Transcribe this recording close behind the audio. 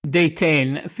Day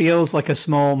 10 feels like a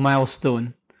small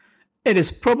milestone. It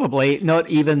is probably not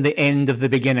even the end of the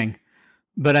beginning,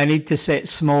 but I need to set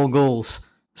small goals,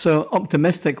 so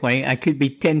optimistically I could be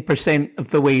 10% of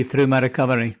the way through my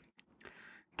recovery.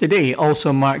 Today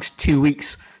also marks 2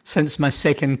 weeks since my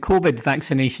second COVID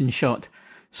vaccination shot,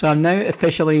 so I'm now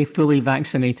officially fully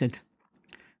vaccinated.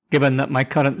 Given that my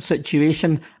current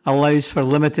situation allows for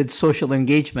limited social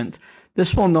engagement,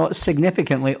 this will not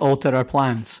significantly alter our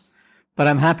plans, but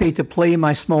I'm happy to play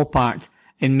my small part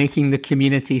in making the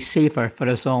community safer for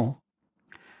us all.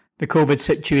 The COVID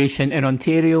situation in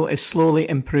Ontario is slowly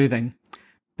improving,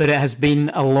 but it has been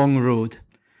a long road.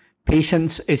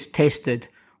 Patience is tested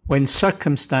when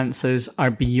circumstances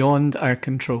are beyond our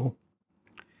control.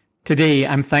 Today,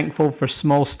 I'm thankful for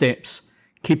small steps,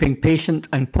 keeping patient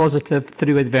and positive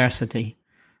through adversity,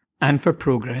 and for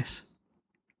progress.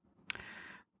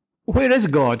 Where is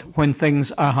God when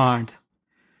things are hard?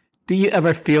 Do you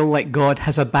ever feel like God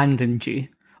has abandoned you,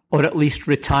 or at least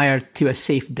retired to a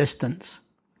safe distance?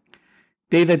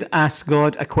 David asks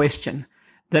God a question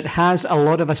that has a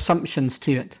lot of assumptions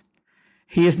to it.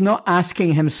 He is not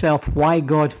asking himself why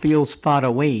God feels far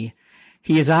away.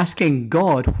 He is asking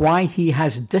God why he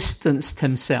has distanced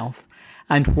himself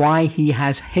and why he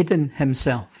has hidden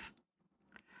himself.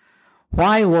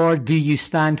 Why, Lord, do you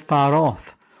stand far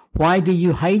off? Why do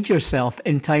you hide yourself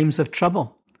in times of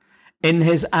trouble? In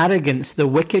his arrogance, the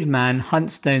wicked man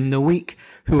hunts down the weak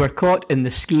who are caught in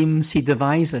the schemes he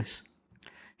devises.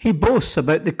 He boasts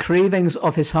about the cravings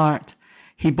of his heart.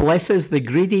 He blesses the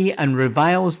greedy and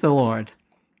reviles the Lord.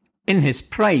 In his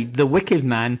pride, the wicked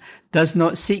man does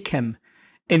not seek him.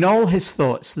 In all his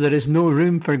thoughts, there is no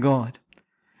room for God.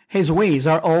 His ways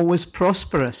are always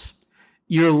prosperous.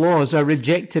 Your laws are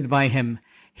rejected by him.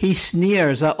 He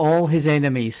sneers at all his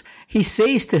enemies. He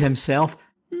says to himself,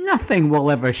 "Nothing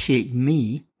will ever shake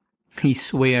me." He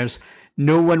swears,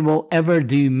 "No one will ever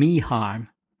do me harm."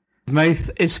 His mouth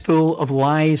is full of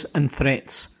lies and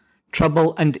threats.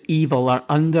 Trouble and evil are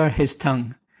under his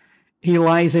tongue. He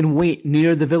lies in wait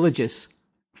near the villages.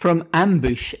 From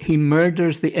ambush he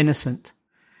murders the innocent.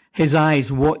 His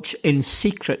eyes watch in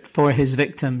secret for his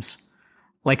victims.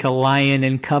 Like a lion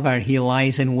in cover, he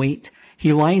lies in wait.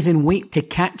 He lies in wait to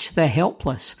catch the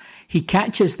helpless. He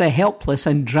catches the helpless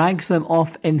and drags them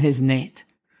off in his net.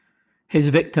 His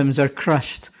victims are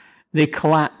crushed. They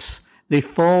collapse. They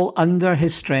fall under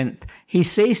his strength. He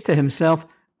says to himself,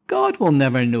 "God will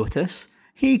never notice."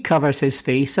 He covers his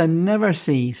face and never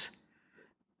sees.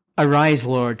 Arise,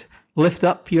 Lord. Lift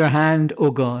up your hand,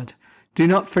 O God. Do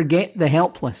not forget the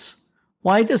helpless.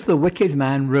 Why does the wicked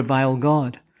man revile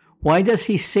God? Why does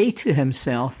he say to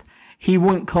himself, "He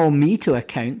won't call me to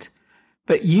account"?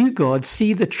 But you, God,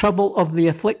 see the trouble of the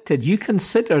afflicted. You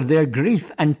consider their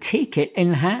grief and take it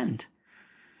in hand.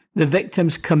 The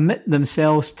victims commit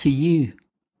themselves to you.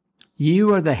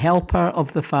 You are the helper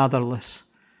of the fatherless.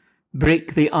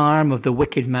 Break the arm of the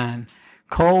wicked man.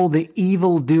 Call the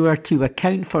evildoer to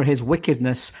account for his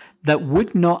wickedness that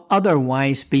would not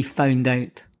otherwise be found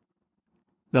out.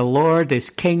 The Lord is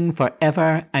king for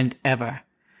ever and ever.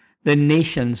 The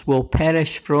nations will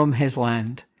perish from his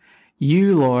land.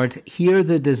 You, Lord, hear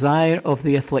the desire of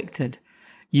the afflicted.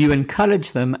 You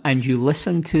encourage them and you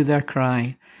listen to their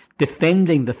cry,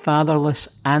 defending the fatherless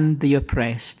and the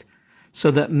oppressed,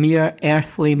 so that mere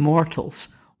earthly mortals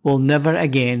will never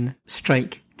again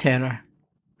strike terror.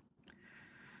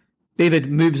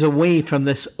 David moves away from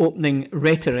this opening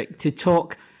rhetoric to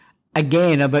talk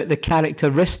again about the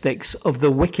characteristics of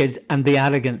the wicked and the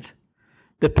arrogant,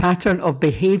 the pattern of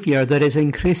behaviour that is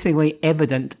increasingly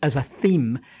evident as a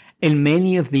theme in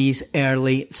many of these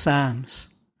early psalms.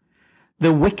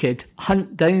 The wicked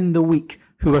hunt down the weak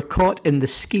who are caught in the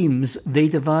schemes they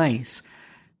devise.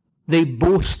 They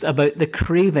boast about the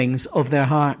cravings of their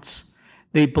hearts.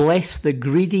 They bless the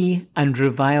greedy and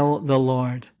revile the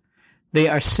Lord. They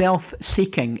are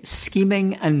self-seeking,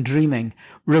 scheming and dreaming,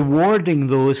 rewarding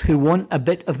those who want a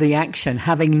bit of the action,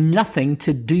 having nothing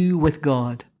to do with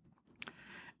God.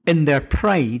 In their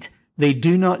pride, they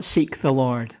do not seek the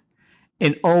Lord.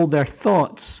 In all their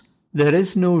thoughts, there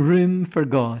is no room for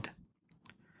God.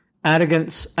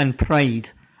 Arrogance and pride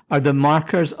are the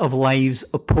markers of lives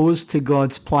opposed to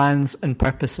God's plans and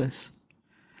purposes.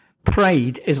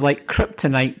 Pride is like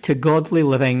kryptonite to godly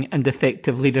living and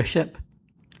effective leadership.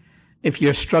 If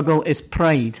your struggle is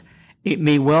pride, it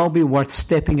may well be worth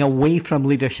stepping away from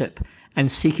leadership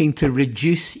and seeking to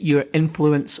reduce your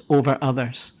influence over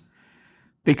others.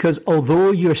 Because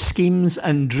although your schemes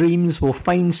and dreams will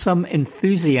find some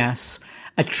enthusiasts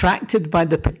attracted by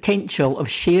the potential of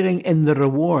sharing in the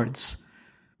rewards,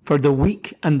 For the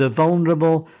weak and the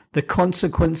vulnerable, the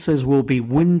consequences will be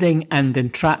wounding and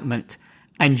entrapment,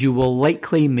 and you will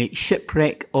likely make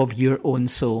shipwreck of your own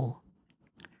soul.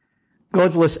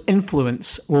 Godless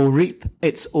influence will reap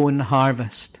its own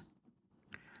harvest.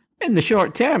 In the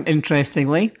short term,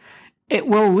 interestingly, it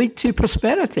will lead to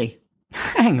prosperity.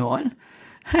 Hang on,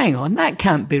 that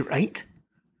can't be right.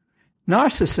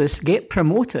 Narcissists get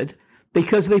promoted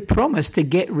because they promise to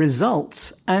get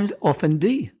results and often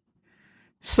do.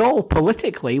 Saul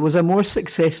politically was a more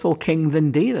successful king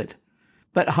than David,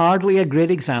 but hardly a great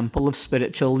example of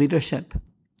spiritual leadership.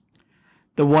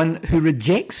 The one who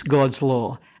rejects God's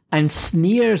law and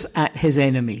sneers at his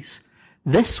enemies,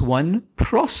 this one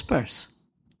prospers.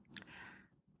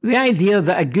 The idea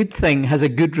that a good thing has a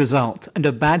good result and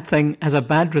a bad thing has a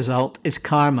bad result is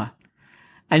karma.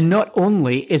 And not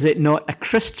only is it not a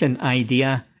Christian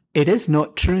idea, it is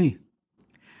not true.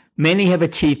 Many have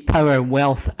achieved power,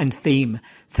 wealth, and fame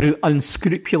through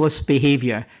unscrupulous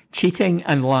behavior, cheating,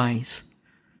 and lies.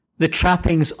 The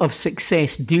trappings of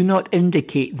success do not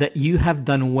indicate that you have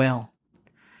done well.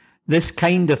 This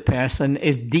kind of person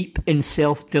is deep in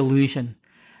self-delusion.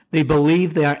 They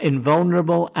believe they are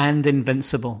invulnerable and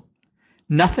invincible.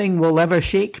 Nothing will ever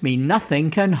shake me.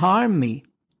 Nothing can harm me.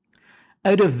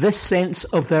 Out of this sense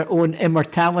of their own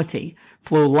immortality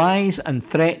flow lies and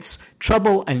threats,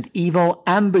 trouble and evil,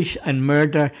 ambush and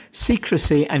murder,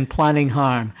 secrecy and planning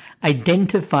harm,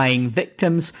 identifying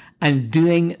victims and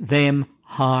doing them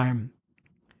harm.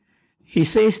 He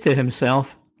says to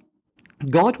himself,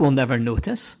 God will never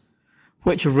notice,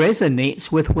 which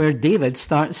resonates with where David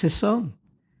starts his song.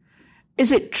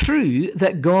 Is it true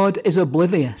that God is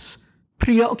oblivious,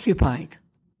 preoccupied,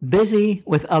 busy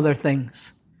with other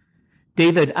things?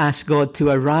 David asked God to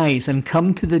arise and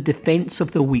come to the defense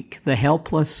of the weak, the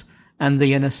helpless, and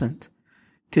the innocent,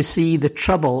 to see the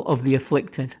trouble of the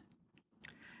afflicted.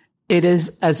 It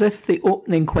is as if the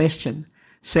opening question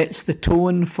sets the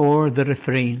tone for the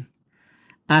refrain,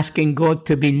 asking God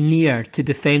to be near to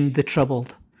defend the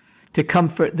troubled, to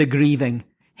comfort the grieving,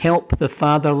 help the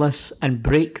fatherless, and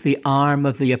break the arm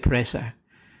of the oppressor,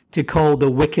 to call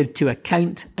the wicked to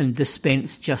account and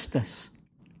dispense justice.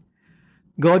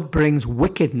 God brings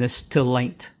wickedness to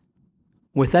light.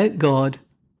 Without God,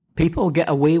 people get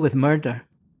away with murder.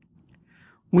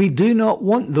 We do not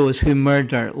want those who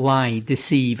murder, lie,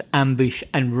 deceive, ambush,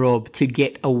 and rob to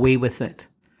get away with it.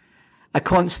 A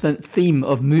constant theme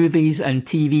of movies and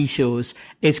TV shows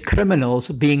is criminals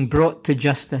being brought to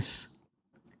justice.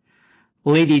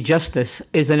 Lady Justice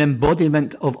is an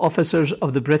embodiment of officers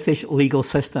of the British legal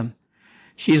system.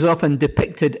 She is often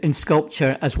depicted in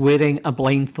sculpture as wearing a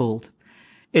blindfold.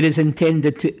 It is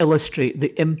intended to illustrate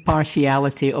the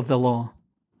impartiality of the law.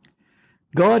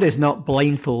 God is not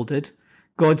blindfolded.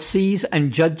 God sees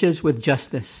and judges with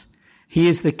justice. He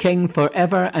is the King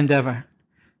forever and ever.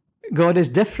 God is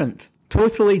different,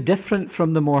 totally different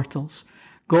from the mortals.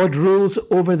 God rules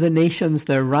over the nations,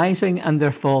 their rising and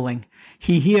their falling.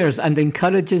 He hears and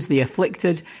encourages the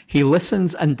afflicted. He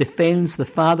listens and defends the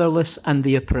fatherless and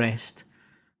the oppressed.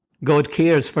 God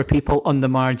cares for people on the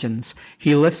margins.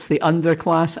 He lifts the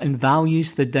underclass and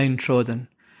values the downtrodden.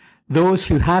 Those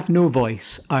who have no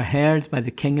voice are heard by the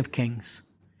King of Kings.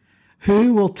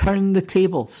 Who will turn the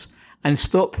tables and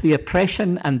stop the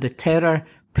oppression and the terror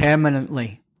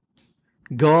permanently?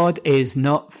 God is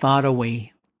not far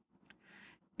away.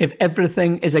 If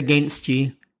everything is against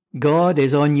you, God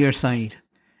is on your side.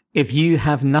 If you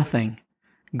have nothing,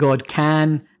 God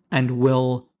can and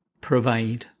will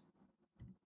provide.